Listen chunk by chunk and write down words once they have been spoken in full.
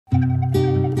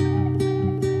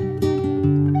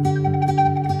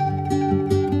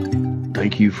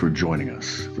you for joining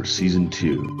us for Season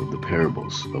 2 of the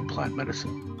Parables of Plant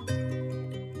Medicine.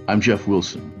 I'm Jeff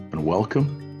Wilson, and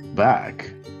welcome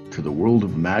back to the world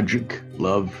of magic,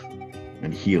 love,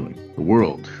 and healing, the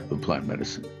world of plant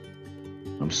medicine.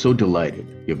 I'm so delighted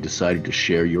you have decided to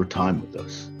share your time with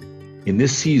us. In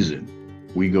this season,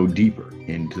 we go deeper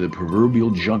into the proverbial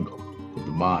jungle of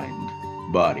the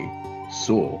mind, body,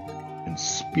 soul, and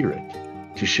spirit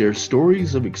to share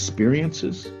stories of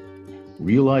experiences,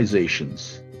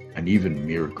 realizations, and even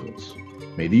miracles.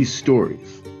 May these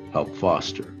stories help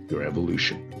foster your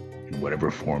evolution in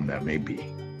whatever form that may be.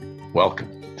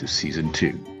 Welcome to Season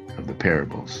 2 of the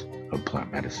Parables of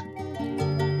Plant Medicine.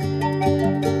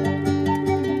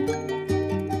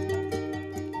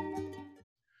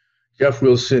 Jeff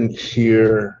Wilson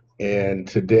here, and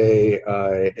today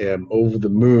I am over the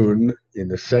moon in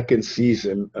the second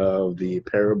season of the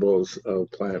Parables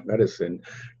of Plant Medicine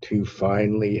to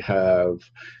finally have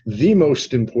the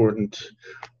most important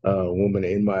woman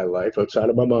in my life outside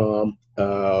of my mom,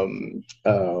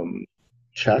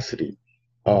 Chasity,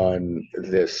 on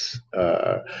this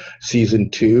season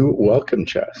 2. Welcome,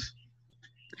 Chas.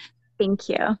 Thank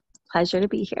you. Pleasure to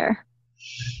be here.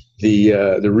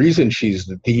 The reason she's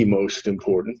the most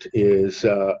important is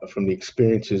from the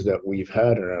experiences that we've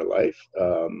had in our life.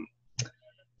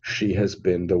 She has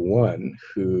been the one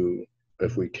who,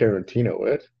 if we Tarantino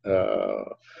it,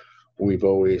 we've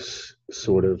always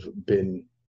sort of been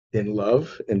in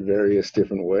love in various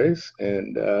different ways.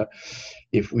 And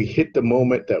if we hit the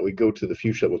moment that we go to the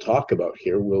future that we'll talk about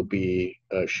here, will be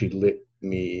she lit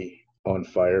me on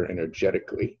fire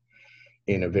energetically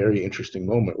in a very interesting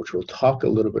moment, which we'll talk a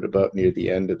little bit about near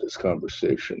the end of this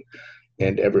conversation.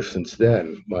 And ever since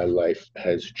then, my life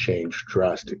has changed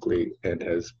drastically and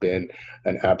has been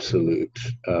an absolute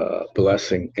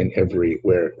blessing in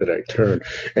everywhere that I turn.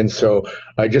 And so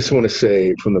I just want to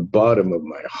say from the bottom of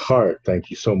my heart, thank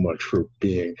you so much for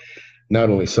being not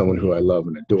only someone who I love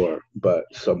and adore, but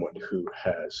someone who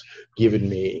has given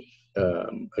me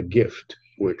a gift,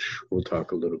 which we'll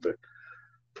talk a little bit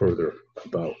further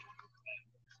about.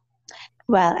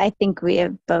 Well, I think we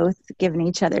have both given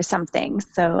each other something.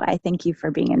 So I thank you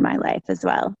for being in my life as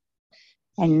well.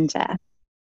 And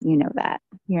you know that.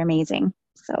 You're amazing.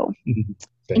 So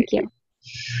thank you.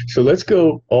 So let's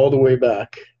go all the way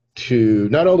back to,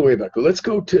 not all the way back, but let's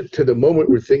go to the moment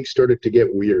where things started to get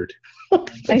weird.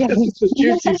 Okay. This is the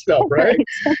juicy stuff, right?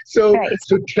 So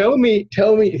tell me,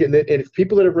 and if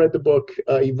people that have read the book,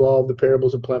 Evolve, the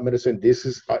Parables of Plant Medicine, this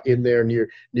is in there near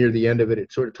the end of it.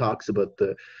 It sort of talks about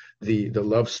the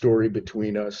love story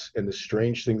between us and the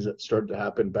strange things that started to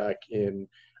happen back in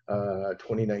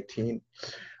 2019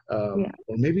 or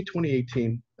maybe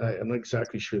 2018. I'm not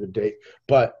exactly sure the date,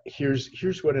 but here's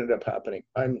what ended up happening.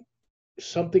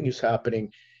 Something is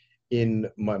happening in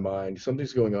my mind.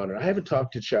 Something's going on, and I haven't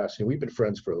talked to Chasity. We've been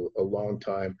friends for a long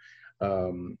time.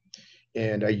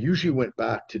 And I usually went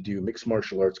back to do mixed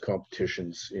martial arts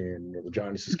competitions in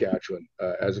Regina, Saskatchewan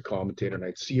as a commentator. And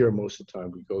I'd see her most of the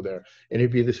time. We'd go there. And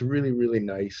it'd be this really, really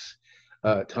nice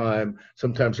time,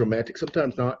 sometimes romantic,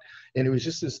 sometimes not. And it was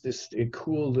just this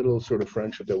cool little sort of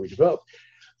friendship that we developed.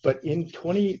 But in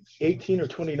 2018 or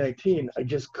 2019, I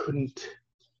just couldn't,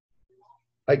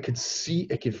 I could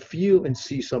feel and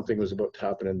see something was about to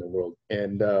happen in the world.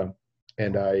 And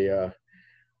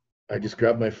I just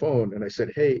grabbed my phone and I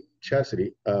said, "Hey,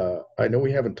 Chasity, I know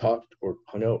we haven't talked or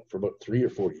hung out for about 3 or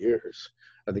 4 years.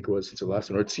 I think it was since the last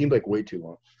one, or it seemed like way too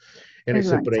long." And I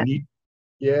said,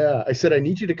 I said, I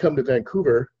need you to come to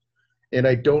Vancouver, and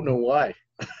I don't know why.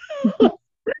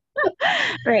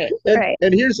 Right.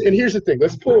 And here's the thing.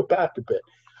 Let's pull it back a bit.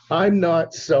 I'm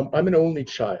an only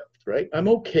child, right? I'm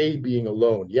okay being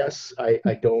alone. Yes, I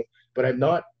don't, but I'm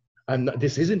not,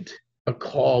 this isn't a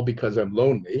call because I'm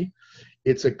lonely.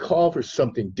 It's a call for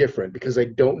something different because I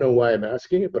don't know why I'm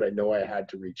asking it, but I know I had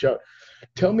to reach out.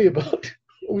 Tell me about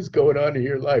what was going on in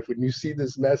your life when you see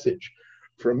this message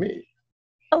from me.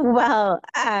 Well,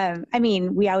 I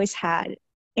mean, we always had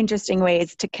interesting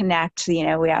ways to connect, we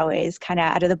always kind of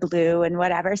out of the blue and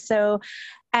whatever. So,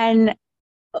 and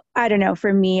I don't know,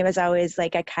 for me, it was always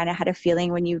like, I kind of had a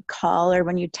feeling when you call or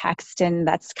when you text, and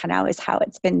that's kind of always how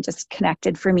it's been just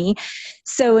connected for me.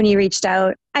 So when you reached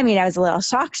out, I mean, I was a little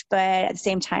shocked, but at the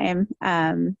same time,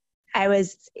 I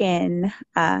was in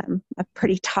a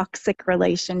pretty toxic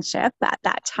relationship at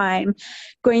that time,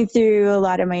 going through a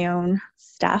lot of my own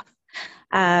stuff.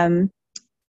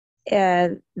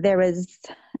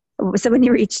 So when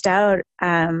you reached out,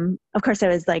 of course I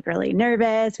was like really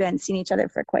nervous. We hadn't seen each other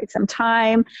for quite some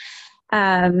time.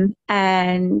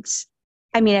 And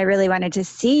I mean, I really wanted to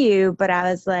see you, but I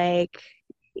was like,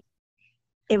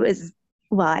 it was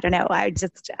well, I don't know. I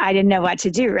didn't know what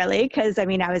to do really. Cause I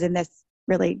mean, I was in this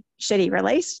really shitty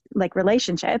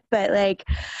relationship, but like,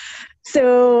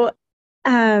 so,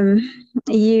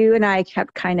 you and I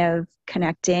kept kind of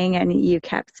connecting and you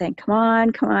kept saying, come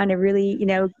on. I really,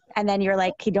 and then you're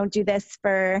like, hey, don't do this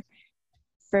for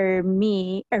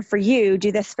me or for you,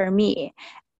 do this for me.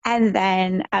 And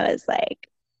then I was like,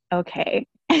 okay.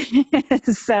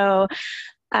 So,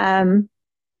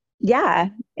 yeah,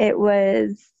 it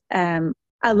was a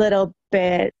little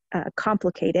bit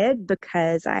complicated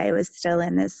because I was still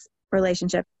in this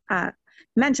relationship.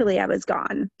 Mentally, I was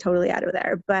gone, totally out of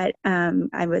there, but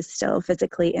I was still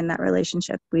physically in that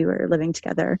relationship. We were living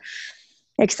together,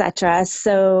 etc.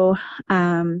 So,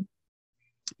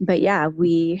 but yeah,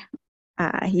 you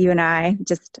and I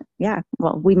just,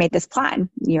 we made this plan.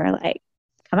 You were like,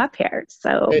 come up here.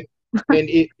 So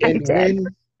it's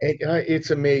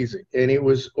amazing. And it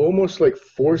was almost like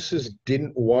forces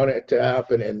didn't want it to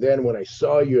happen. And then when I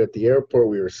saw you at the airport,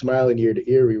 we were smiling ear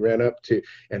to ear. We ran up to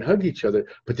and hugged each other.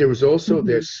 But there was also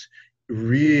this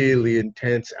really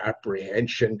intense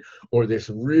apprehension or this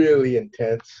really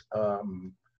intense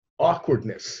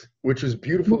awkwardness, which was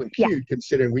beautiful and cute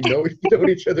considering we've known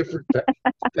each other for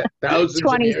thousands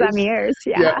 20 of years.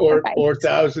 some years. Or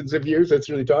thousands of years. Let's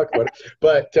really talk about it.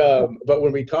 But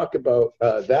when we talk about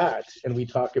that and we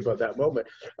talk about that moment,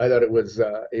 I thought it was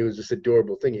this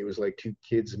adorable thing. It was like two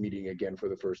kids meeting again for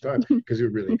the first time because we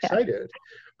were really excited,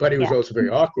 but it was also very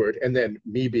awkward. And then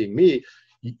me being me,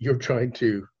 you're trying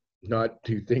to not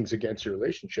do things against your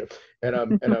relationship, and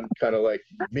I'm kind of like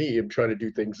me. I'm trying to do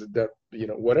things that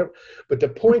whatever. But the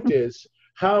point is,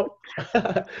 how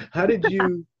did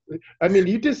you? I mean,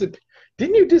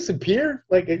 didn't you disappear?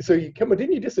 Like, so you come,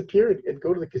 didn't you disappear and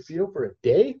go to the casino for a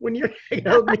day when you're hanging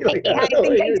out with me? Like, I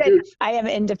think I did. I am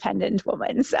an independent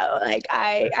woman, so like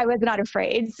I was not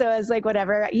afraid. So I was like,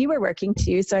 whatever. You were working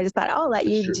too, so I just thought I'll let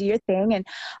you do your thing, and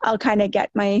I'll kind of get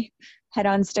my head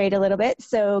on straight a little bit.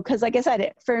 So, because like I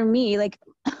said, for me, like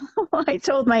I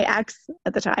told my ex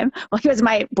at the time, well, he was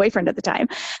my boyfriend at the time.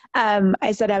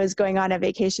 I said I was going on a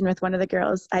vacation with one of the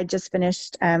girls. I just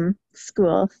finished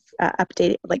school,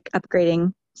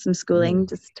 upgrading some schooling,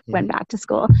 just went back to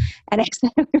school. And I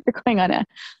said we were going on a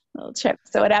little trip.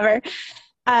 So whatever.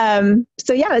 So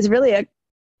yeah, it was really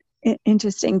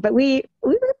interesting, but we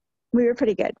were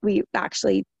pretty good. We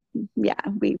actually, we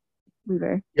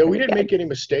were. Yeah, we didn't make any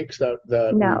mistakes that we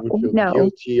would feel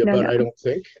guilty about. I don't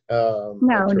think. No.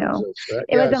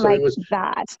 It wasn't like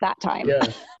that time. Yeah,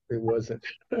 it wasn't.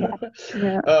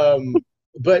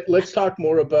 But let's talk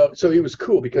more about. So it was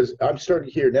cool because I'm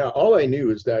starting here now. All I knew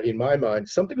is that in my mind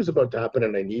something was about to happen,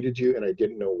 and I needed you, and I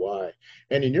didn't know why.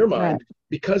 And in your mind,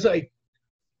 because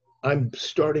I'm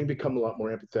starting to become a lot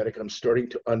more empathetic. I'm starting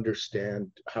to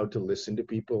understand how to listen to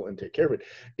people and take care of it.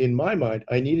 In my mind,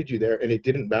 I needed you there, and it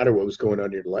didn't matter what was going on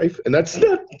in your life. And that's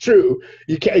not true.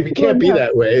 You can't be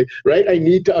that way, right? I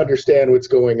need to understand what's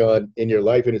going on in your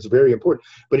life, and it's very important.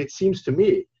 But it seems to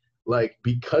me like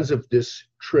because of this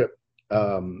trip,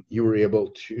 you were able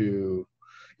to.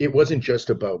 It wasn't just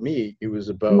about me. It was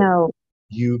about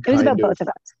you. It was about both of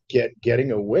us.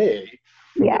 Getting away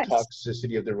from the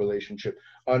toxicity of the relationship,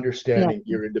 understanding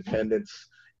your independence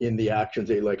in the actions.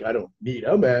 They like, I don't need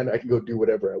a man. I can go do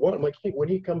whatever I want. I'm like, hey, when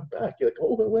are you coming back? You're like,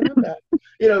 oh, when I'm back,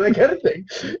 that kind of thing.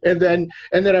 And then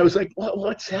I was like,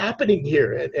 what's happening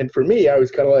here? And for me, I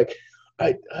was kind of like,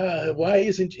 why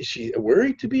isn't she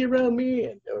worried to be around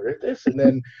me or this? And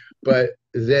then, but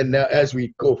then now as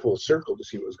we go full circle to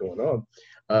see what's going on,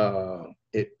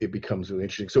 it becomes really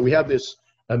interesting. So we have this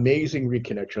amazing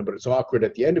reconnection, but it's awkward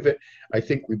at the end of it. I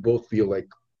think we both feel like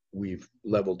we've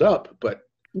leveled up, but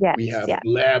we haven't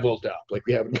leveled up. Like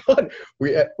we haven't gone.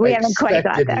 We haven't quite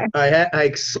got there. I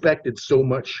expected so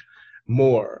much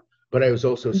more, but I was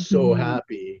also so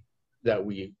happy that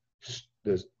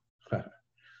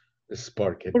the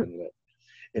spark had been lit.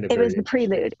 It was the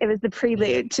prelude. It was the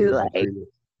prelude to like,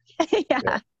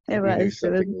 It was. Knew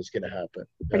something was going to happen.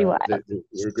 Pretty wild. We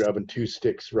were grabbing two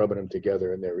sticks, rubbing them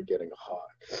together, and they were getting hot.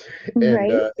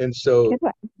 And and so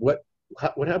what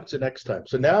happens the next time?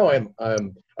 So now I'm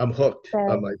hooked.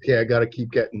 I'm like, okay, I got to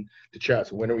keep getting to chat.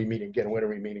 So when are we meeting again? When are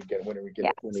we meeting again? When are we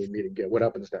getting? When are we meeting again? What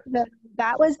happens next?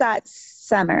 That was that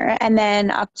summer, and then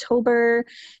October,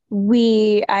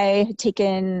 I had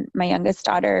taken my youngest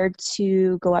daughter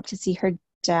to go up to see her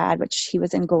dad, which he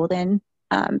was in Golden,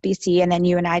 BC, and then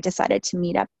you and I decided to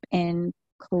meet up in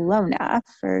Kelowna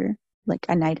for like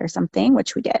a night or something,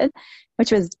 which we did,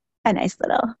 which was a nice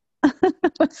little,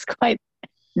 it was quite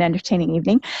an entertaining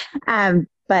evening.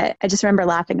 But I just remember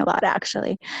laughing a lot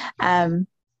actually.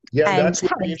 Yeah, and that's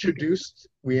when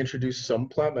we introduced some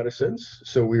plant medicines.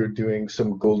 So we were doing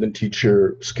some golden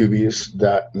teacher Scoobies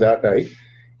that night,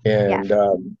 yeah,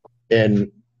 and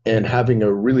and and having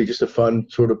a really just a fun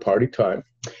sort of party time.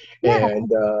 yeah.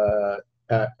 And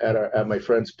at my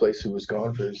friend's place who was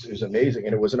gone for it was amazing.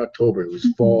 And it was in October, it was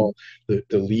Mhm. fall, the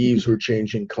leaves were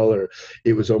changing color.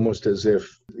 It was almost as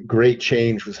if great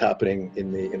change was happening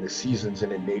in the seasons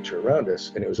and in nature around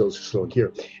us, and it was also slowing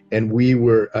here. And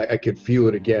I could feel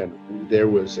it again. There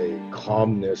was a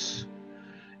calmness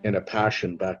and a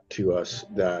passion back to us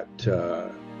that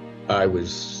I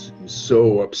was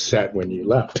so upset when you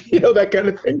left, that kind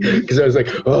of thing. Because I was like,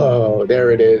 oh,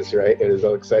 there it is, right? And I was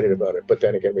all excited about it. But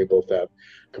then again, we both have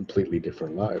completely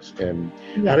different lives. And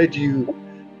how Yeah. did you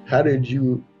how did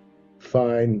you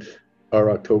find our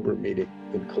October meeting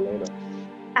in Kelowna?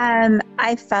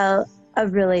 I felt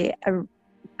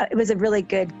it was a really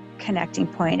good connecting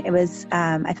point. It was,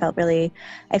 I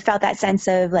felt that sense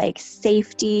of like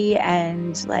safety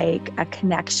and like a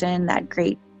connection, that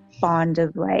great bond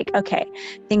of like, okay,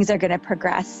 things are going to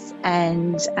progress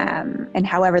and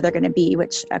however they're going to be,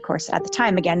 which of course at the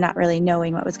time, again, not really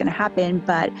knowing what was going to happen,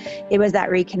 but it was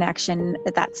that reconnection,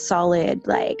 that solid,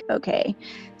 like, okay,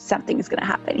 something's going to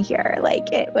happen here.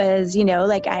 Like it was,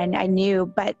 like I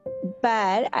knew, but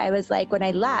I was like, when I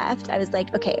left, I was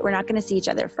like, okay, we're not going to see each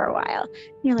other for a while.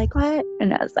 And you're like, what?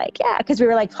 And I was like, yeah, because we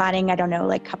were like planning, I don't know,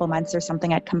 like a couple months or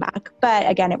something, I'd come back. But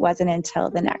again, it wasn't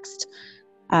until the next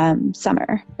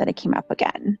summer that it came up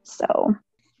again. So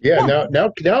Yeah, yeah,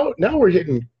 now we're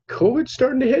hitting COVID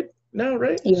starting to hit now,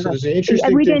 right? yeah. So there's Yeah,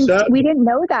 interesting things that we didn't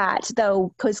know that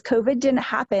though, because COVID didn't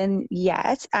happen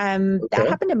yet. That okay.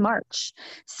 happened in March.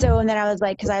 So and then I was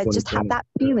like, because I just had 2020. that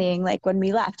feeling like when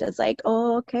we left, I was like,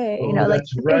 oh, okay, Oh, like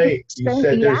that's right. You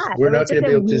said yeah, we're it was not going just to be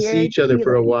a able to see weird each other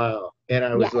for a feeling. while. And I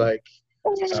Yeah. was like,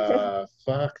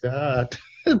 fuck that.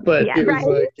 But Yeah, it was right.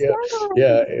 like, yeah,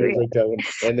 it was Yeah. like that one.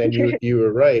 And then you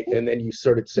were right. And then you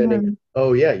started sending, Mhm.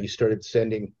 oh yeah, you started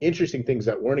sending interesting things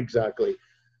that weren't exactly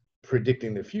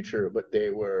predicting the future, but they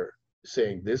were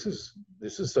saying this is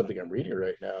something I'm reading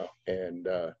right now,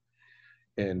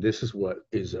 and this is what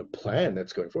is a plan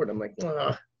that's going forward. I'm like,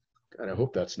 God, I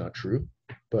hope that's not true.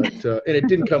 But and it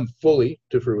didn't come fully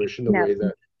to fruition the No, way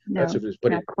that's no, what it is.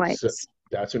 But not quite.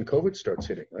 that's when COVID starts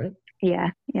hitting, right?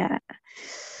 Yeah, yeah,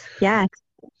 yeah.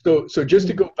 So just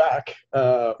to go back,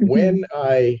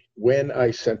 Mm-hmm. when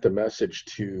I sent the message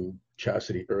to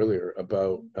Chasity earlier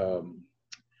about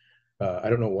I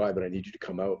don't know why, but I need you to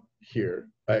come out here.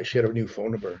 She had a new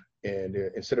phone number, and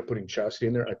instead of putting Chastity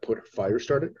in there, I put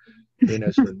Firestarter in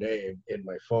as her name in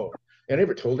my phone. And I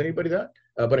never told anybody that,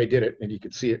 but I did it, and you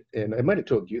could see it. And I might have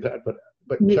told you that, but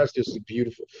Chastity is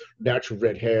beautiful, natural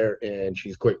red hair, and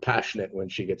she's quite passionate when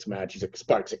she gets mad. She's like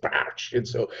sparks, like bash. And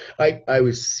so I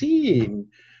was seeing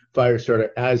Firestarter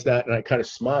as that, and I kind of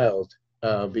smiled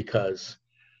because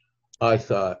I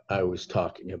thought I was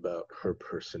talking about her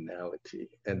personality.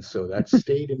 And so that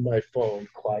stayed in my phone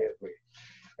quietly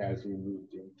as we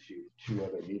moved into two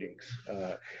other meetings.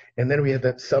 And then we had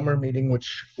that summer meeting,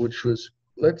 which was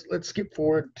let's skip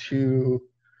forward to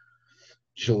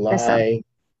The summer, July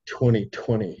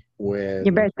 2020 your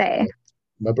when birthday.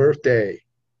 my birthday,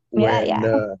 Yeah, when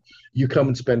yeah. you come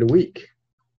and spend a week.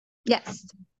 Yes.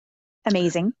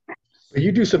 Amazing. But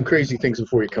you do some crazy things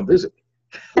before you come visit.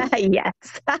 Yes.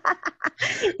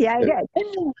 Yeah, I did.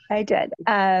 I did.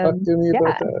 Talk to me about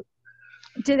Yeah. that.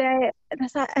 Did I?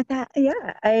 That's not that.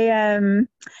 Yeah.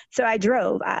 So I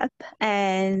drove up,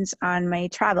 and on my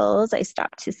travels, I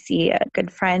stopped to see a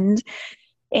good friend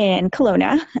in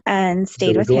Kelowna and So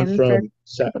stayed we're with going him for a from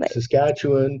couple days.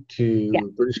 Saskatchewan Yeah.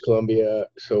 to British Columbia.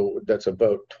 So that's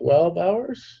about 12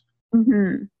 hours.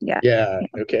 Yeah. Yeah. Yeah.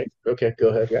 Okay. Okay. Go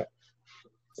ahead. Yeah.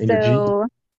 In your Jeep. So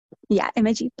yeah, in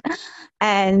my Jeep.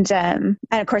 And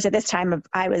of course at this time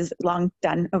I was long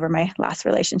done over my last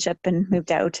relationship and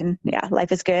moved out, and yeah,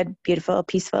 life is good, beautiful,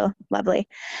 peaceful, lovely.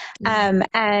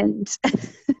 And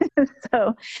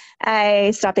so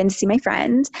I stopped in to see my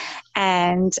friend,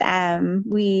 and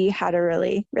we had a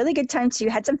really, really good time too.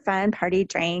 Had some fun, party,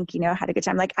 drank, had a good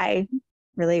time. Like I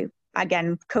really,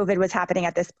 again, COVID was happening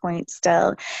at this point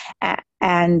still.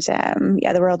 And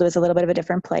yeah, the world was a little bit of a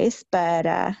different place,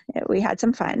 but we had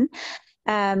some fun.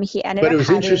 He ended But it up was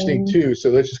interesting having, too. So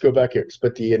let's just go back here.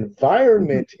 But the Mhm.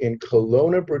 environment in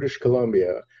Kelowna, British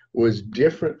Columbia, was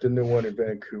different than the one in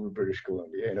Vancouver, British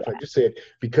Columbia. And if I just say it,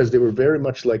 because they were very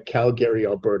much like Calgary,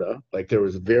 Alberta, like there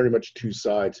was very much two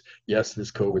sides. Yes,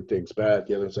 this COVID thing's bad.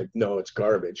 The other was like, no, it's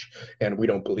garbage, and we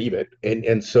don't believe it.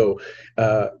 And so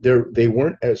they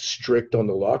weren't as strict on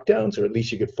the lockdowns, or at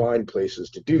least you could find places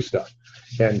to do stuff.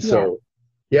 And Yeah. so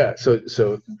yeah, so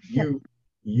Yeah. you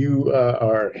you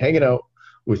are hanging out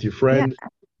with your Yeah. friend.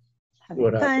 Having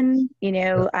What fun,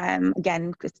 happens?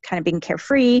 again, just kind of being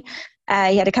carefree.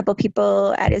 He had a couple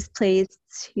people at his place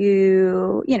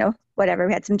who, whatever,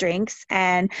 we had some drinks.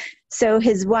 And so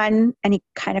and he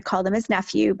kind of called him his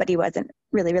nephew, but he wasn't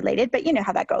really related. But you know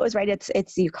how that goes, right?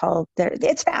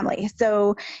 It's family.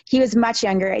 So he was much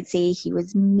younger. I'd say he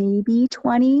was maybe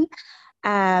 20.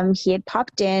 He had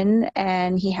popped in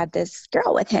and he had this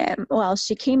girl with him. Well,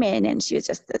 she came in and she was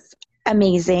just this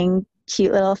amazing,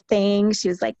 cute little thing. She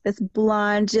was like this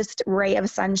blonde, just ray of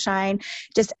sunshine,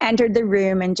 just entered the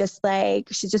room and just like,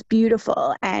 she's just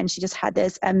beautiful. And she just had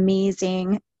this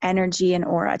amazing energy and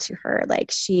aura to her.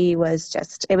 Like she was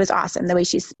just, it was awesome the way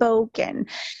she spoke and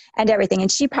everything.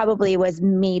 And she probably was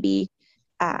maybe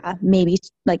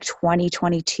like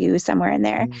 2022, somewhere in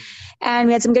there. And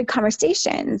we had some good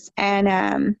conversations. And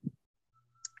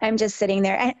I'm just sitting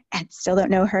there and I still don't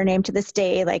know her name to this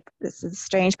day. Like, this is a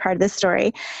strange part of the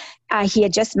story. He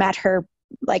had just met her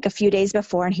like a few days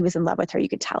before and he was in love with her. You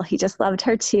could tell he just loved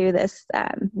her too, this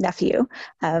nephew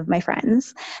of my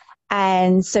friend's.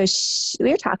 And so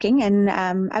we were talking and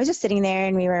I was just sitting there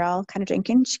and we were all kind of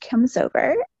drinking. She comes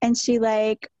over and she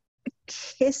like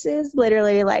kisses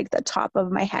literally like the top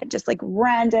of my head, just like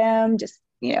random, just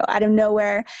out of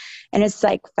nowhere. And it's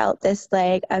like felt this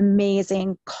like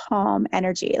amazing calm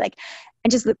energy, like,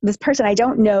 and just this person I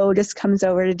don't know just comes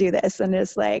over to do this. And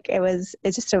it's like, it's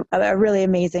just a really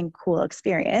amazing, cool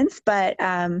experience. But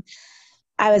I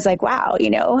was like, wow,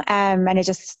 and I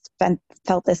just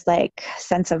felt this like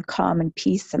sense of calm and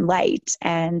peace and light.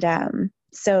 And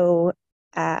so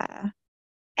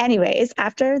anyways,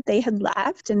 after they had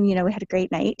left and, we had a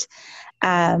great night,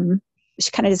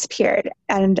 she kind of disappeared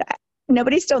and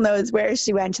nobody still knows where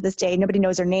she went to this day. Nobody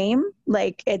knows her name.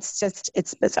 Like, it's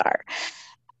bizarre,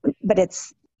 but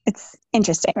it's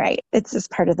interesting, right? It's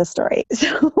just part of the story.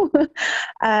 So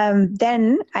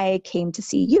then I came to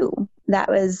see you. That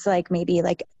was like maybe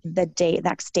like the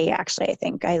next day, actually, I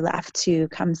think I left to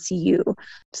come see you.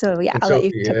 So yeah, I'll let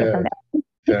you take it from there.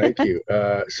 Thank you.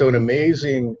 So an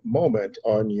amazing moment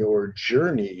on your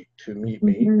journey to meet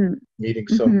me, meeting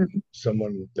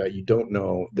someone that you don't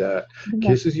know, that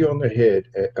kisses you on the head,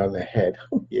 that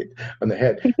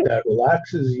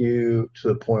relaxes you to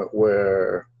the point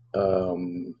where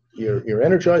you're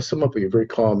energized somewhat, but you're very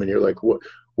calm and you're like,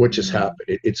 what just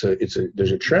happened?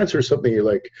 There's a transfer or something. You're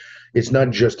like, it's not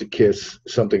just a kiss.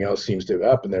 Something else seems to have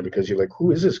happened there because you're like,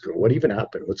 who is this girl? What even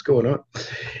happened? What's going on?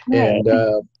 Right.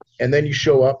 And then you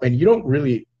show up and you don't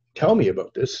really tell me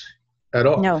about this at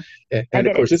all. No, and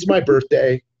of course it's my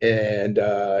birthday and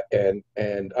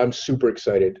I'm super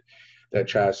excited that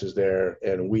Chas is there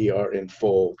and we are in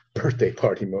full birthday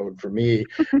party mode. For me,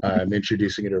 I'm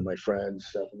introducing her to my friends,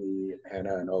 Stephanie and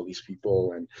Hannah and all these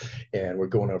people, and we're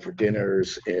going out for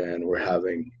dinners and we're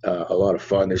having a lot of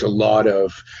fun. There's a lot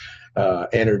of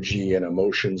energy and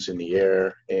emotions in the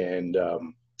air,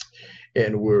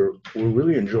 and we're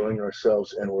really enjoying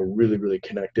ourselves and we're really, really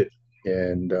connected.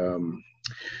 And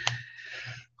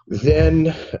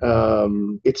then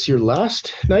it's your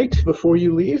last night before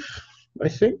you leave, I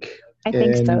think. I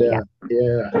think so,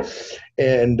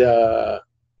 yeah.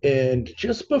 And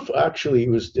just before, actually, it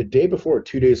was the day before,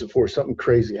 2 days before, something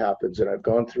crazy happens, and I've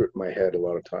gone through it in my head a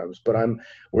lot of times. But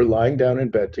we're lying down in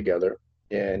bed together,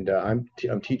 and I'm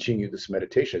teaching you this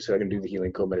meditation. I said I can do the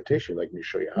healing code meditation. Like, let me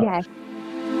show you how. Yes.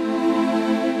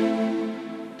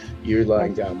 You're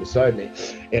lying down beside me,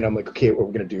 and I'm like, okay, what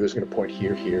we're going to do is going to point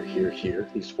here, here, here, here,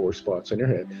 these 4 spots on your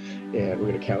head, and we're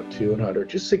going to count 2 and 100,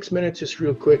 just 6 minutes, just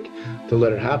real quick to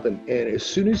let it happen. And as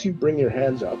soon as you bring your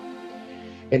hands up,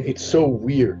 and it's so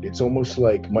weird, it's almost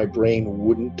like my brain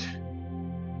wouldn't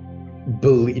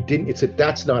believe,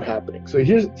 that's not happening. So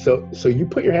so you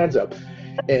put your hands up,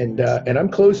 and I'm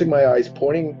closing my eyes,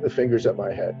 pointing the fingers at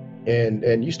my head,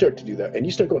 and you start to do that, and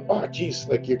you start going, oh geez,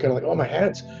 like you're kind of like, oh, my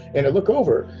hands, and I look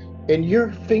over, and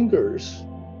your fingers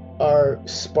are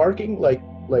sparking like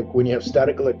when you have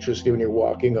static electricity when you're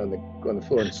walking on the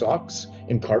floor in socks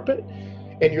and carpet,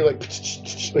 and you're like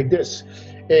like this,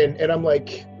 and I'm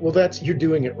like, well, you're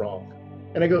doing it wrong.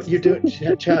 And I go,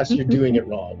 Chas, you're doing it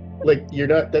wrong. Like,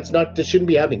 this shouldn't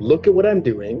be happening. Look at what I'm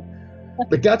doing.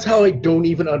 Like, that's how I don't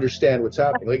even understand what's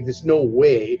happening. Like, there's no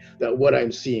way that what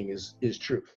I'm seeing is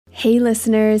truth. Hey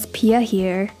listeners, Pia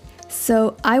here.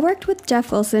 So I worked with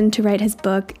Jeff Wilson to write his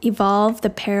book, Evolve the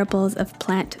Parables of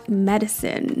Plant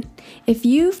Medicine. If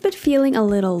you've been feeling a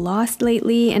little lost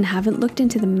lately and haven't looked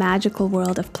into the magical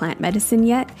world of plant medicine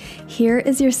yet, here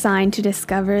is your sign to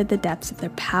discover the depths of their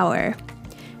power.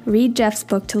 Read Jeff's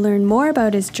book to learn more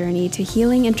about his journey to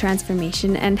healing and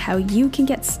transformation and how you can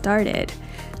get started.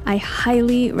 I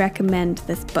highly recommend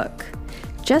this book.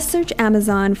 Just search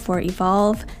Amazon for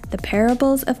Evolve, The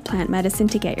Parables of Plant Medicine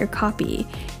to get your copy.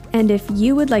 And if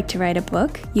you would like to write a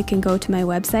book, you can go to my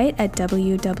website at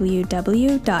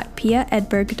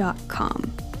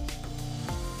www.piaedberg.com.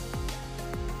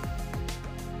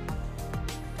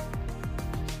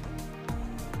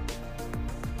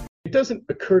 It doesn't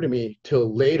occur to me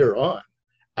till later on,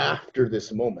 after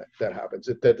this moment that happens,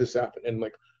 that this happened. And I'm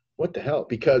like, what the hell?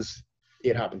 Because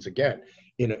it happens again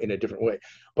in a different way.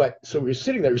 But so we're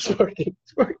sitting there sparking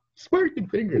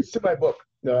fingers to my book,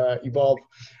 Evolve,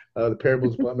 The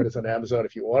Parables of Plant Medicine on Amazon,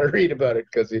 if you want to read about it,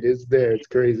 because it is there. It's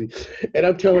crazy. And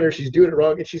I'm telling her she's doing it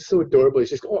wrong, and she's so adorable.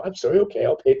 She's like, oh, I'm sorry. Okay,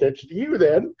 I'll pay attention to you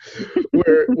then.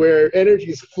 where energy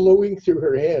is flowing through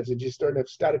her hands, and she's starting to have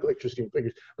static electricity in her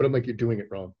fingers. But I'm like, you're doing it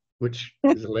wrong, which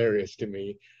is hilarious to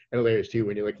me and hilarious to you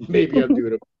when you're like, maybe I'm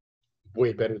doing it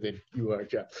way better than you are,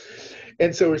 Jeff.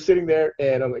 And so we're sitting there,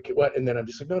 and I'm like, what? And then I'm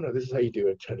just like, no, this is how you do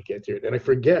it. I'm trying to get through it. And I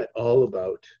forget all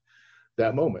about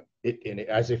that moment,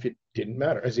 as if it didn't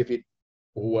matter, as if it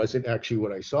wasn't actually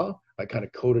what I saw. I kind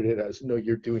of coded it as, no,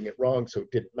 you're doing it wrong, so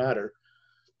it didn't matter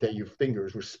that your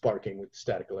fingers were sparking with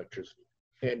static electricity.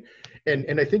 And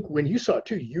I think when you saw it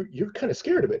too, you're kind of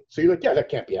scared of it. So you're like, yeah, that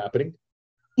can't be happening.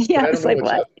 Yeah, it's like,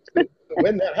 what?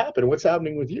 When that happened, what's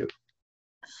happening with you?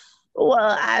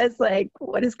 Well, I was like,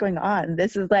 what is going on?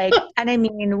 This is like, and I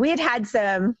mean, we had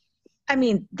some, I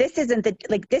mean, this isn't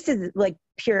this is like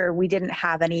pure, we didn't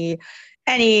have any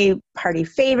party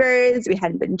favors. We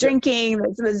hadn't been drinking.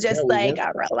 This was just like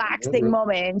a relaxing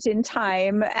moment in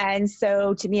time. And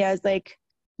so to me, I was like,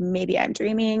 maybe I'm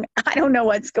dreaming. I don't know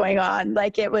what's going on.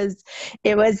 Like it was,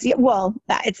 well,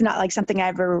 it's not like something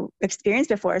I've ever experienced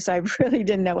before. So I really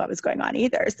didn't know what was going on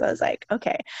either. So I was like,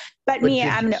 okay. But me,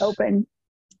 I'm an open.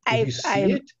 Did you see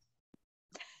it?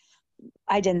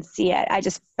 I didn't see it. I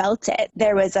just felt it.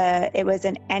 It was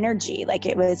an energy. Like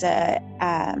it was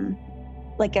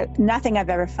nothing I've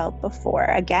ever felt before.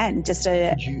 Again, just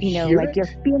like you're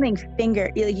feeling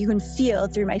you can feel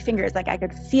through my fingers. Like I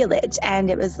could feel it.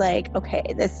 And it was like, okay,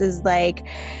 this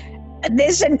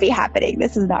shouldn't be happening.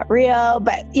 This is not real.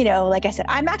 But, like I said,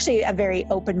 I'm actually a very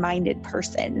open-minded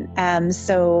person.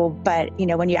 But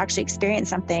when you actually experience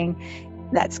something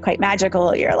that's quite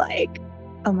magical, you're like,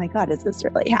 oh my God, is this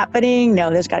really happening? No,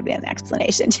 there's got to be an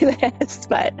explanation to this,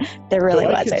 but there really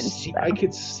wasn't. I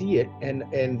could see it,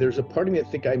 and there's a part of me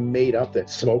that think I made up that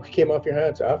smoke came off your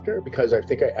hands after, because I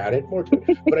think I added more to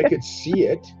it, but I could see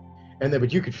it,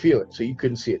 but you could feel it, so you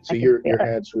couldn't see it. So your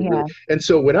hands were really, and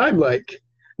so when I'm like,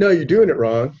 no, you're doing it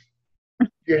wrong,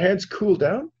 your hands cool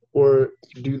down, or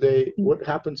what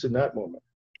happens in that moment?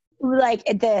 Like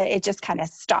it just kind of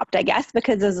stopped, I guess,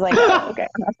 because it was like, oh, okay,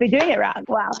 I must be doing it wrong.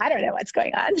 Wow, I don't know what's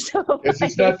going on. So guess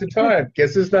it's not the time.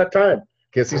 Guess it's not time.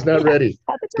 Guess he's not ready.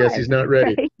 Guess he's not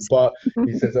ready. Right. But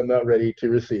he says, I'm not ready to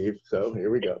receive. So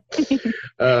here we go.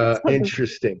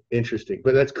 Interesting.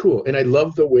 But that's cool. And I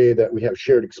love the way that we have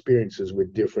shared experiences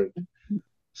with different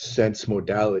sense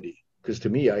modality. Because to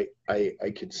me, I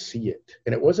could see it.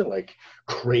 And it wasn't like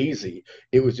crazy.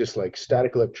 It was just like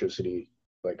static electricity,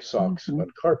 like socks on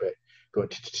carpet, going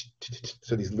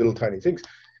so these little tiny things,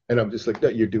 and I'm just like, no,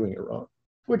 you're doing it wrong,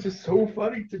 which is so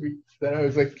funny to me. That I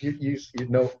was like, you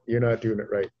know, you're not doing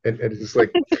it right, and it just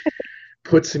like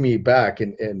puts me back,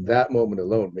 and that moment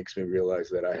alone makes me realize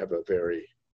that I have a very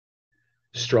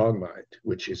strong mind,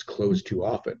 which is closed too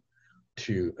often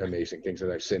to amazing things,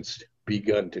 and I've since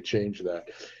begun to change that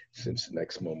since the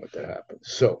next moment that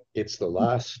happens. So it's the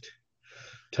last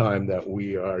time that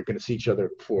we are going to see each other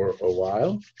for a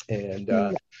while, and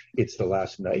it's the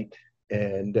last night,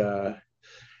 and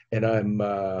I'm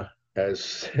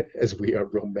as we are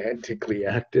romantically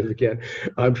active again,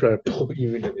 I'm trying to pull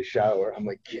you into the shower. I'm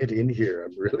like, get in here,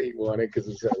 I'm really wanting, because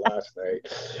it's our last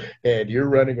night, and you're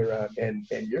running around, and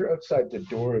you're outside the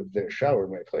door of the shower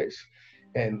in my place,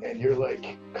 and you're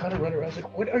like kind of running around. I was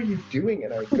like, what are you doing?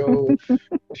 And I go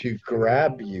to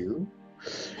grab you.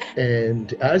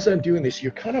 And as I'm doing this,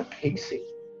 you're kind of pacing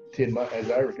as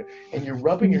I reckon, and you're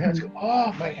rubbing your hands. Go,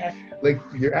 oh, my hand! Like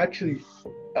you're actually,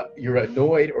 you're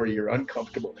annoyed or you're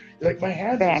uncomfortable. You're like, my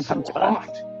hands are so hot.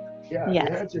 Yeah, yes.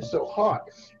 Your hands are so hot.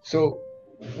 So,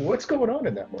 what's going on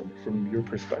in that moment from your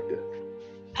perspective?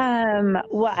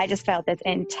 Well, I just felt this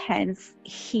intense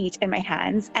heat in my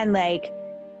hands, and like,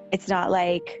 it's not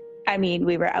like I mean,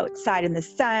 we were outside in the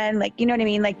sun, like, you know what I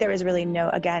mean? Like there was really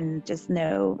just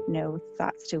no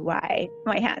thoughts to why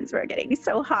my hands were getting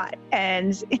so hot.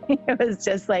 And it was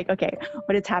just like, okay,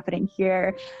 what is happening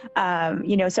here?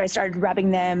 So I started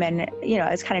rubbing them, and,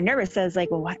 I was kind of nervous. I was like,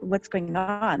 well, what's going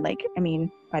on? Like, I mean,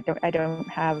 I don't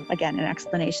have, again, an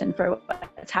explanation for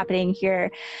what's happening here.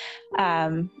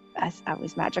 That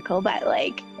was magical, but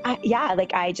I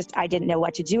didn't know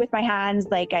what to do with my hands.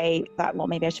 Like I thought, well,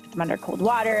 maybe I should put them under cold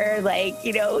water. Like,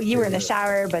 you were in the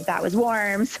shower, but that was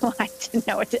warm. So I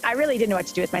really didn't know what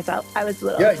to do with myself. I was a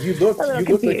little, you looked like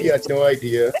you had no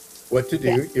idea what to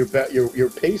do. Yeah. You're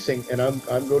pacing, and I'm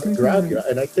going to grab you,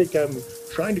 and I think I'm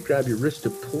trying to grab your wrist to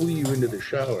pull you into the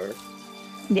shower.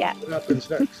 Yeah. What happens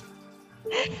next?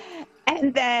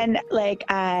 And then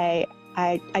I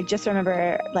just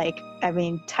remember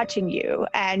touching you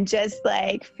and just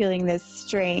feeling this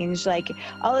strange,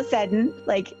 all of a sudden,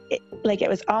 it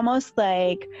was almost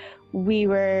like we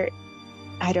were,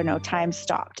 I don't know, time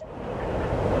stopped.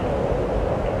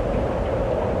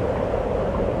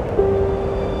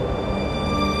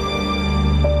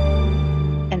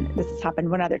 And this has happened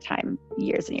one other time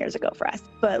years and years ago for us,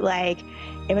 but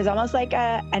it was almost like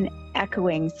an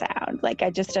echoing sound.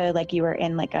 You were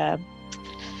in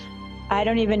I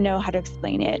don't even know how to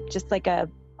explain it. Just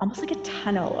almost like a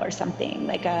tunnel or something.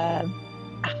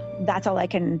 That's all I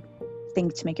can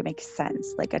think to make it make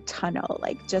sense. Like a tunnel,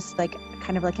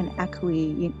 kind of like an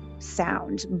echoey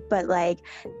sound. But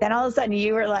then all of a sudden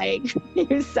you were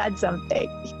you said something.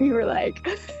 You were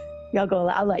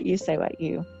I'll let you say what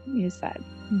you said.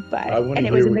 But and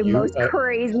it was in the most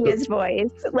craziest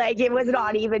voice. It was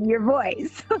not even your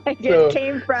voice. It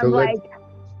came from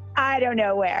I don't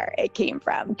know where it came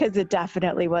from, because it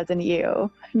definitely wasn't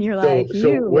you. And you're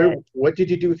what did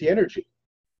you do with the energy?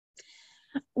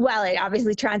 Well, it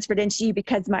obviously transferred into you,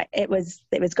 because it was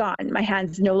gone. My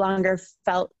hands no longer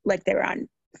felt like they were on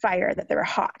fire, that they were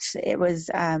hot. It was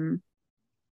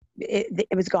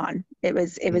it was gone. It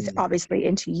was obviously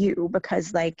into you,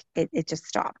 because it just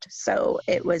stopped. So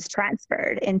it was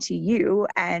transferred into you,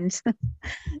 and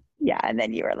yeah, and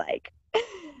then you were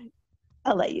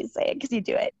I'll let you say it, because you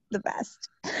do it the best.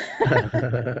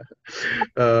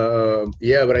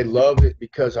 But I love it,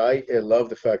 because I love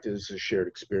the fact that this is a shared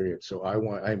experience. So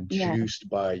I'm juiced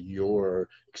by your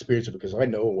experience, because I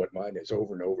know what mine is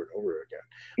over and over and over again.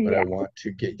 But I want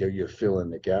to get you to fill in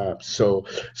the gaps. So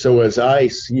as I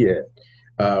see it,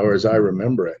 or as I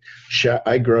remember it,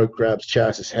 grabs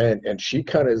Chas's hand, and she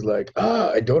kind of is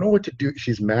I don't know what to do.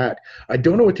 She's mad. I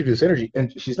don't know what to do with this energy.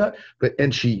 And she's not,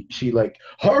 and she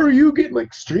how are you getting,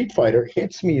 Street Fighter,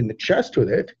 hits me in the chest with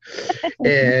it.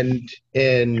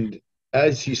 and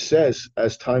as he says,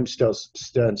 as time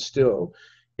stands still,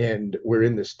 and we're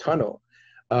in this tunnel,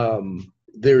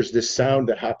 there's this sound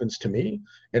that happens to me,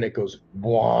 and it goes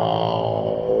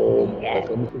wow,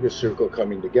 almost like a circle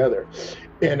coming together,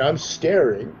 and I'm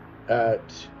staring at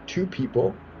two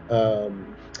people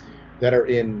that are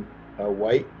in a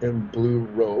white and blue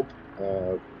robe,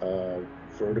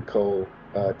 vertical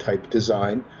type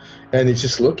design, and it's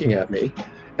just looking at me,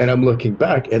 and I'm looking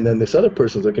back, and then this other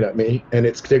person's looking at me, and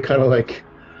they're kind of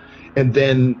and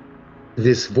then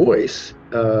this voice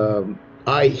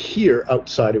I hear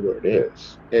outside of where it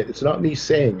is. It's not me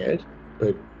saying it,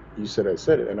 but you said I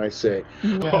said it, and I say,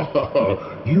 you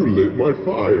lit my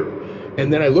fire.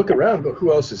 And then I look around and go,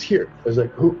 who else is here? I was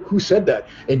like, who said that?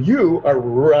 And you are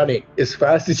running as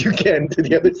fast as you can to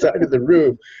the other side of the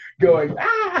room, going,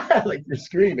 like you're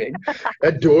screaming,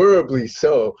 adorably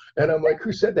so. And I'm like,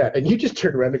 who said that? And you just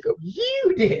turn around and go,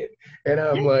 you did. And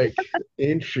I'm like,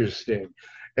 interesting.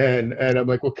 And I'm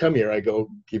like, well, come here. I go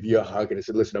give you a hug, and I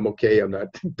said, listen, I'm okay. I'm not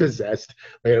possessed.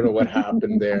 I don't know what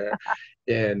happened there.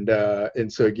 And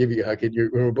so I give you a hug, and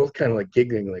we're both kind of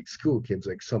giggling like school kids,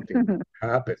 like something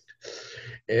happened.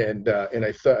 And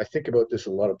I think about this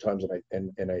a lot of times,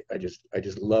 and I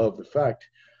just love the fact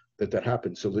that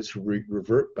happened. So let's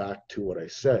revert back to what I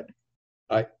said.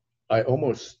 I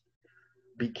almost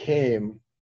became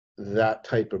that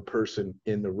type of person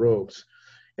in the robes,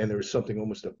 and there was something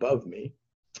almost above me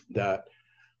that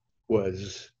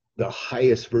was the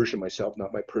highest version of myself,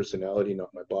 not my personality,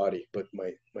 not my body, but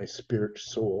my spirit,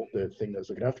 soul, the thing that was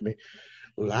looking after me,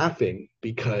 laughing,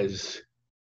 because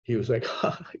he was like,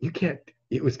 you can't.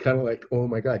 It was kind of like, oh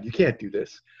my God, you can't do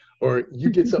this, or you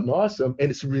did something awesome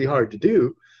and it's really hard to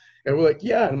do. And we're like,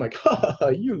 yeah. And I'm like,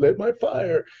 you lit my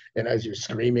fire. And as you're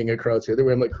screaming across the other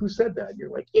way, I'm like, who said that? And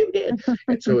you're like, you did.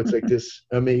 And so it's like this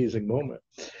amazing moment.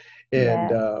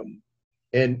 And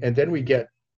and then we get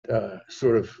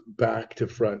sort of back to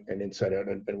front and inside out,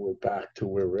 and we're back to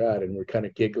where we're at, and we're kind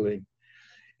of giggling,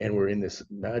 and we're in this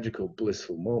magical,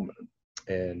 blissful moment.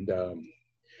 And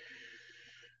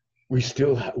I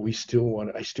still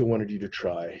wanted you to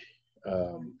try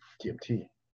DMT.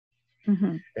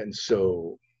 Mm-hmm. And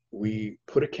so we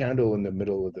put a candle in the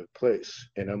middle of the place,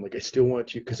 and I'm like, I still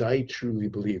want you, because I truly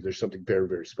believe there's something very,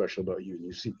 very special about you, and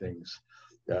you see things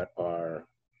that are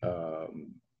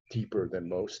deeper than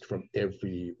most from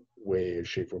every way,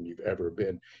 shape, form you've ever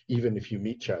been. Even if you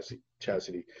meet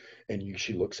Chasity and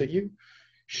she looks at you,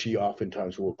 she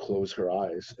oftentimes will close her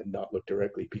eyes and not look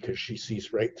directly, because she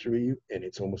sees right through you, and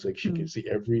it's almost like she can see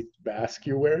every mask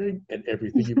you're wearing and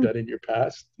everything you've done in your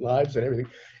past lives and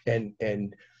everything.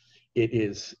 And it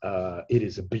is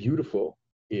beautiful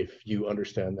if you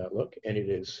understand that look, and it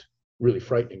is really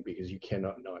frightening because you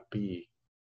cannot not be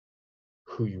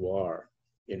who you are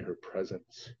in her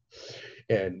presence.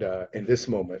 And in this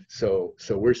moment, so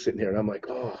we're sitting here, and I'm like,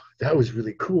 oh, that was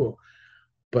really cool,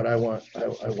 but I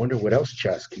wonder what else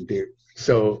Chas can do.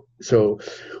 So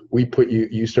we put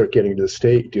you start getting to the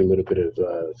state, do a little bit of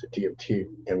the DMT,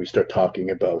 and we start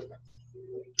talking about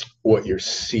what you're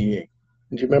seeing.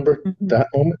 Do you remember that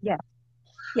moment?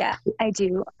 Yeah, I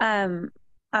do.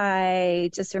 I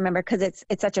just remember, because it's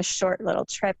such a short little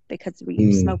trip because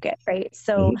we smoke it, right?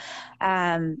 So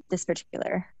this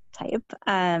particular type.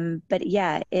 But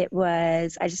yeah, it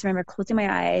was, I just remember closing my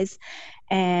eyes,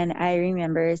 and I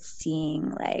remember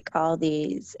seeing like all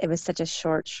these, it was such a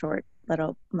short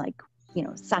little, like,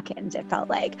 seconds it felt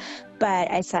like, but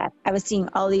I was seeing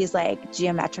all these like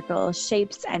geometrical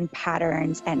shapes and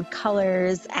patterns and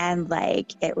colors, and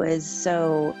like it was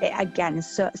so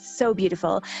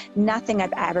beautiful. Nothing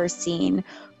I've ever seen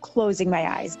closing my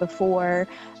eyes before.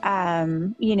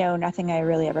 Nothing I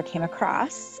really ever came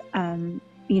across.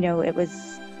 It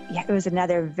was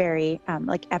another very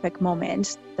like epic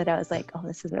moment that I was like, oh,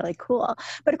 this is really cool.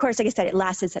 But of course, like I said, it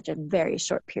lasted such a very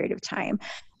short period of time.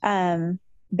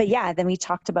 But yeah, then we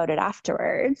talked about it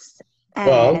afterwards. And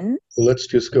well, let's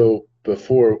just go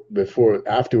before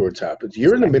afterwards happens.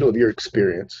 You're in the middle of your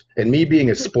experience, and me being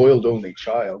a spoiled only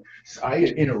child, I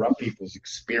interrupt people's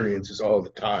experiences all the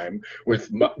time with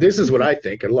this is what I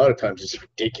think, and a lot of times it's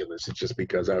ridiculous. It's just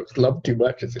because I was loved too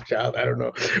much as a child. I don't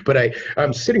know, but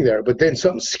I'm sitting there, but then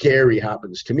something scary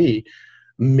happens to me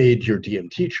mid your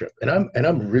DMT trip, and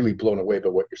I'm really blown away by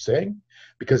what you're saying,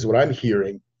 because what I'm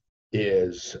hearing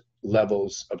is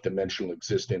levels of dimensional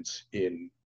existence in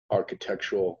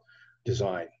architectural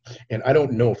design. And I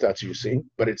don't know if that's what you're seeing,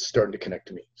 but it's starting to connect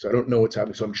to me. So I don't know what's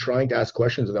happening. So I'm trying to ask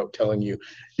questions without telling you,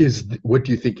 what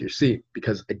do you think you're seeing?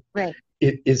 Because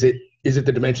is it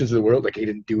the dimensions of the world? Like, he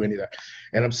didn't do any of that.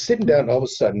 And I'm sitting down, and all of a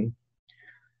sudden,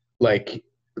 like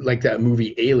that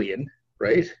movie Alien,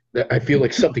 right? I feel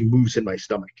like something moves in my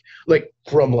stomach, like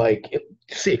from like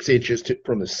 6 inches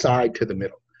from the side to the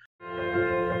middle.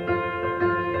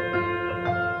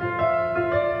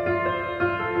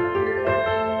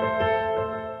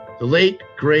 The late,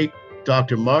 great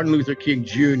Dr. Martin Luther King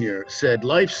Jr. said,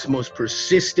 life's most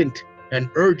persistent and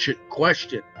urgent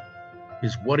question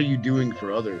is, what are you doing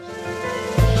for others?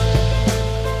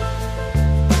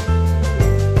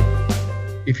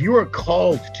 If you are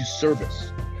called to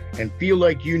service and feel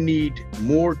like you need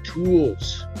more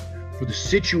tools for the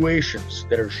situations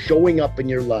that are showing up in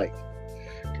your life,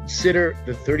 consider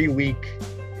the 30-week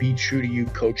Be True to You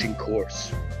coaching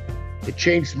course. It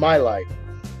changed my life,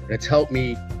 and it's helped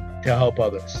me to help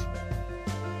others.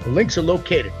 The links are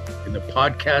located in the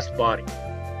podcast body.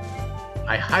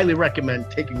 I highly recommend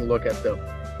taking a look at them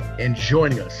and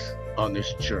joining us on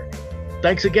this journey.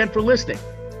 Thanks again for listening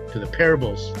to the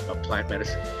Parables of Plant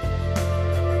Medicine.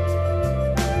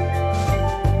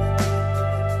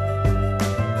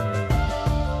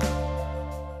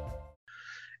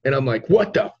 And I'm like,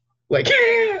 what the? Like,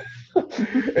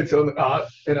 and so,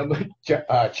 and I'm like,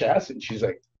 Chas, and she's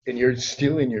like, and you're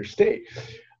still in your state.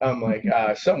 I'm like,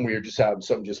 something weird just happened.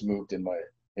 Something just moved in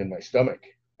my stomach.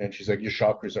 And she's like, your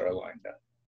chakras are aligned now.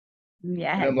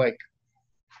 Yeah. And I'm like,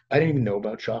 I didn't even know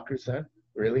about chakras then,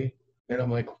 really? And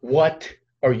I'm like, what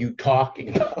are you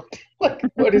talking about? Like,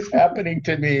 what is happening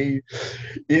to me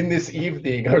in this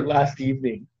evening, our last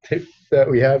evening that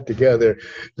we have together,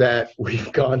 that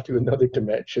we've gone to another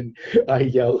dimension? I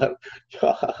yell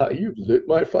out, you lit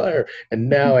my fire. And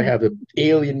now I have an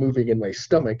alien moving in my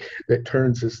stomach that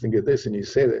turns this thing to this, and you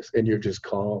say this, and you're just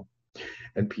calm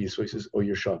and peaceful. He says, oh,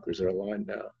 your chakras are aligned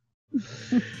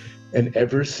now. And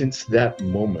ever since that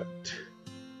moment,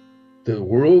 the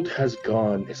world has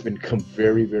it's become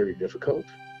very, very difficult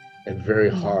and very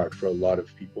hard for a lot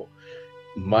of people.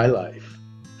 My life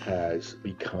has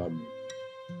become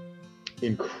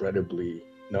incredibly,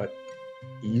 not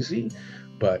easy,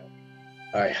 but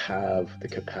I have the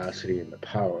capacity and the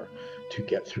power to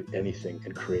get through anything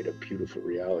and create a beautiful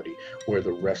reality where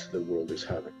the rest of the world is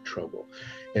having trouble.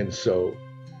 And so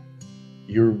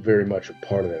you're very much a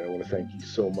part of that. I want to thank you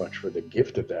so much for the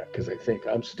gift of that, because I think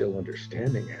I'm still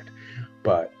understanding it,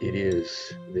 but it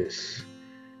is this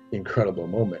incredible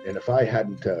moment. And if I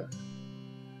hadn't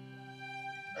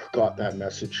got that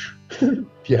message,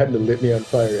 if you hadn't lit me on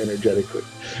fire energetically,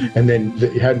 and then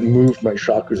you hadn't moved my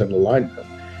chakras and aligned them,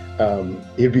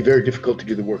 it'd be very difficult to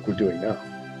do the work we're doing now.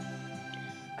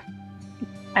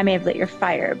 I may have lit your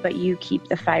fire, but you keep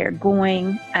the fire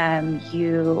going.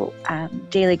 You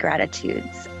daily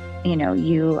gratitudes,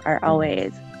 you are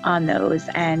always on those,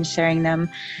 and sharing them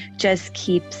just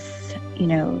keeps,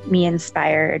 me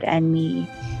inspired and me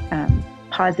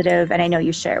positive. And I know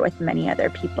you share it with many other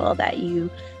people that you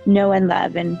know and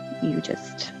love, and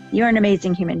you're an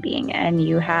amazing human being, and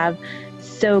you have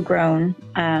so grown.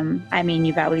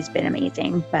 You've always been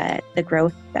amazing, but the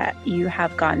growth that you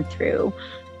have gone through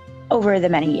over the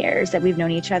many years that we've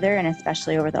known each other, and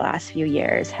especially over the last few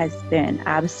years, has been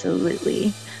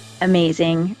absolutely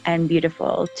amazing and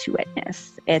beautiful to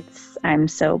witness. I'm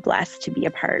so blessed to be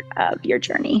a part of your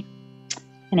journey,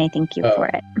 and I thank you for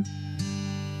it.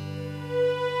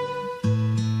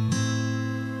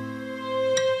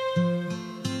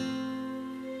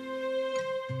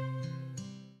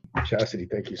 Chasity,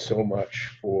 thank you so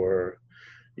much for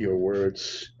your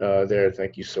words there.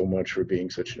 Thank you so much for being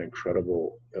such an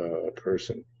incredible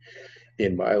person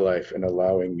in my life and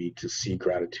allowing me to see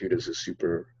gratitude as a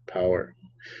superpower.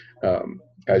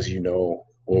 As you know,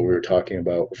 what we were talking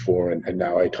about before, and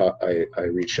now I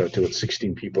reached out to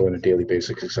 16 people on a daily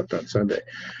basis, except on Sunday,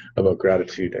 about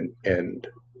gratitude. And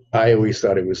I always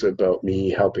thought it was about me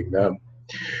helping them.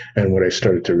 And what I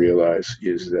started to realize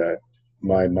is that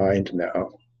my mind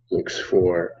now looks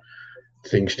for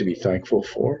things to be thankful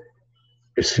for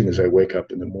as soon as I wake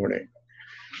up in the morning.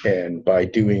 And by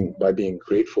being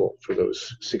grateful for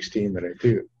those 16 that I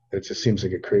do, it just seems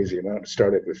like a crazy amount. It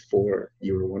started with 4,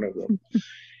 you were one of them.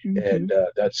 Mm-hmm. And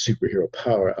that superhero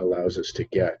power allows us to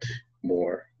get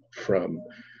more from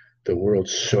the world,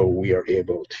 so we are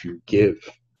able to give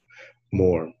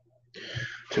more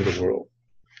to the world.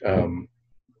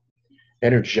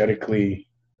 Energetically,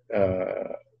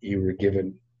 you were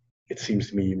given, it seems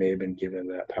to me you may have been given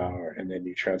that power, and then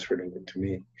you transferred it over to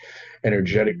me.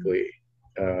 Energetically,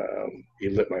 you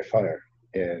lit my fire,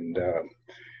 and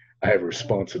I have a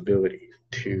responsibility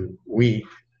to,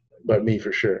 but me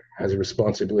for sure, has a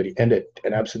responsibility and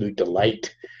an absolute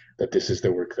delight that this is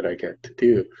the work that I get to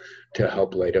do to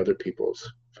help light other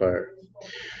people's fire.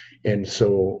 And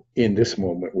so in this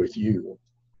moment with you,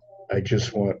 I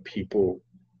just want people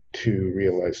to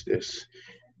realize this.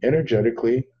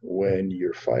 Energetically, when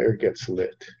your fire gets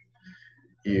lit,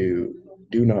 you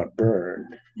do not burn,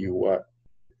 you what?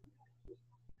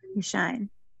 You shine.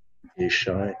 You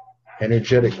shine.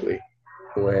 Energetically,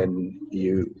 when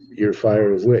your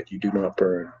fire is lit, you do not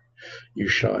burn, you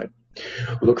shine.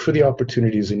 Look for the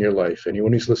opportunities in your life.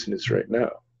 Anyone who's listening to this right now,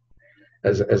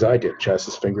 as I did,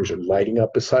 Chas's fingers are lighting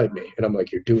up beside me, and I'm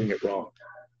like, you're doing it wrong.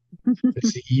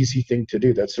 It's the easy thing to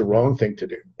do. That's the wrong thing to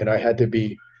do. And I had to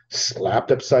be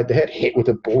slapped upside the head, hit with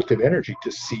a bolt of energy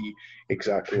to see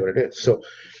exactly what it is. So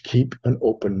keep an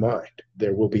open mind.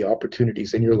 There will be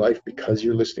opportunities in your life, because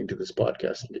you're listening to this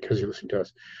podcast and because you're listening to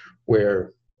us,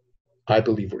 where I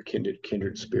believe we're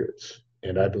kindred spirits.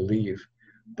 And I believe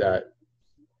that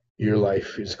your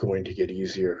life is going to get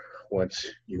easier once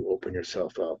you open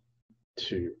yourself up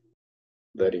to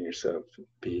letting yourself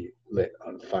be lit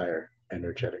on fire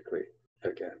energetically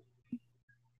again.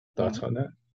 Thoughts on that?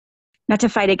 Not to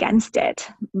fight against it,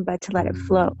 but to let it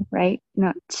flow, right?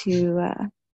 Not to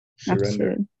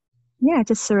surrender.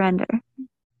 Just surrender.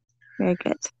 Very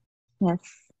good. Yes,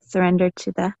 surrender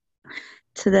to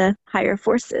the higher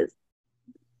forces.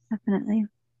 Definitely.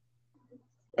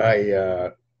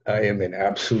 I am in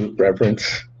absolute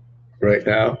reverence right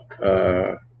now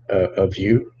of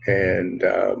you and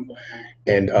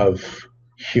of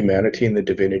humanity and the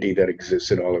divinity that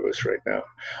exists in all of us right now.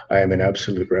 I am in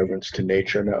absolute reverence to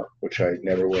nature now, which I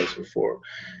never was before.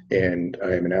 And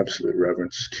I am in absolute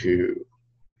reverence to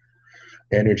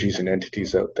energies and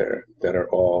entities out there that are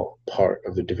all part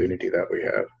of the divinity that we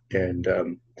have. And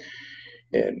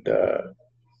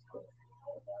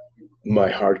my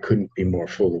heart couldn't be more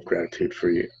full of gratitude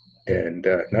for you. And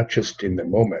not just in the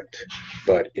moment,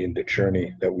 but in the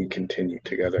journey that we continue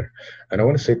together. And I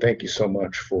want to say thank you so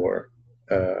much for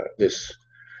this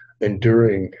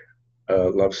enduring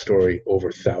love story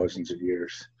over thousands of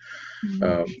years.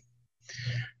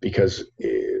 Because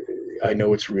I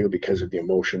know it's real because of the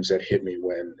emotions that hit me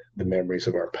when the memories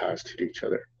of our past hit each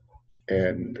other.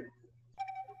 And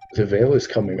the veil is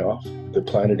coming off. The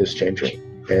planet is changing,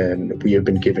 and we have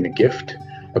been given a gift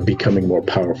of becoming more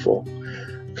powerful.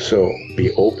 So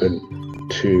be open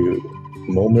to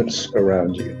moments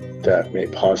around you that may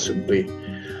possibly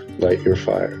light your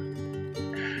fire,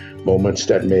 moments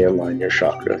that may align your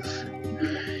chakras,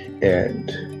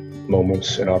 and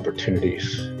moments and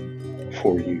opportunities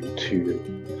for you to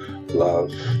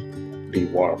love, be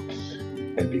warmth,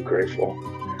 and be grateful.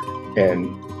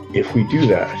 And if we do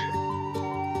that,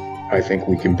 I think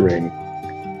we can bring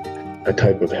a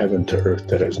type of heaven to earth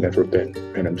that has never been.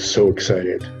 And I'm so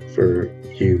excited for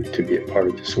you to be a part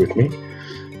of this with me.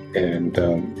 And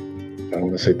I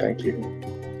want to say thank you.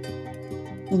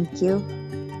 Thank you.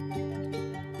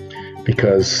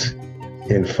 Because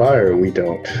in fire, we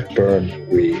don't burn,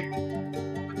 we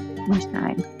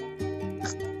shine.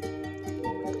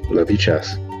 Love you,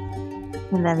 Chas.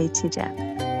 I love you too, Jeff.